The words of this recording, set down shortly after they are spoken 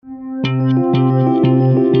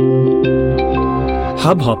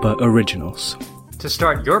Hubhopper Originals. To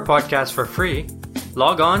start your podcast for free,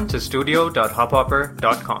 log on to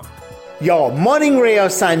studio.hubhopper.com. Your morning ray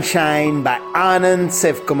of sunshine by Anand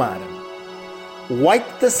Sivkumaran. Wipe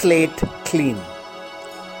the slate clean.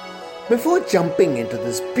 Before jumping into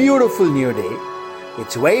this beautiful new day,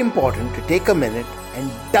 it's very important to take a minute and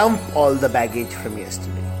dump all the baggage from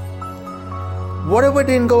yesterday. Whatever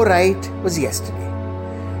didn't go right was yesterday.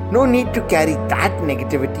 No need to carry that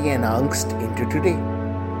negativity and angst into today.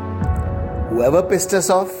 Whoever pissed us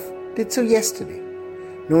off did so yesterday.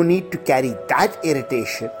 No need to carry that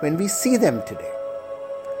irritation when we see them today.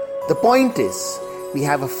 The point is, we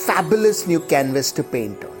have a fabulous new canvas to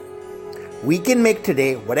paint on. We can make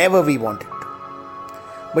today whatever we want it to.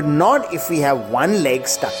 But not if we have one leg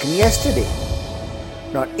stuck in yesterday.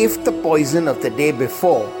 Not if the poison of the day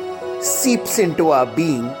before seeps into our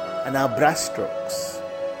being and our brushstrokes.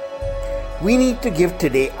 We need to give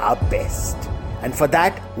today our best. And for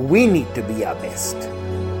that, we need to be our best.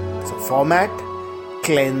 So format,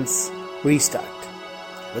 cleanse, restart.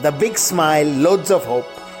 With a big smile, loads of hope,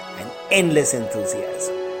 and endless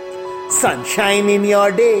enthusiasm. Sunshine in your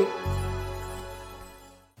day.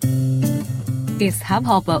 इस hub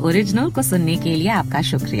hopper original को सुनने के लिए आपका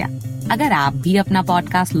शुक्रिया। अगर आप भी अपना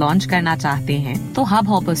पॉडकास्ट लॉन्च करना चाहते हैं, तो हब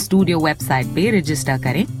हॉपर स्टूडियो वेबसाइट पे रजिस्टर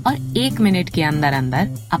करें और 1 मिनट के अंदर अंदर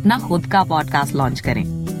अपना खुद का पॉडकास्ट लॉन्च करें।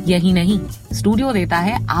 यही नहीं, स्टूडियो देता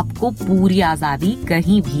है आपको पूरी आजादी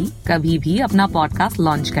कहीं भी कभी भी अपना पॉडकास्ट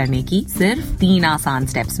लॉन्च करने की, सिर्फ 3 आसान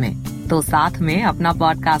स्टेप्स में। तो साथ में अपना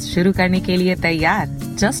पॉडकास्ट शुरू करने के लिए तैयार?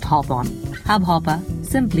 Just hop on hub hopper,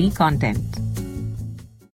 simply content.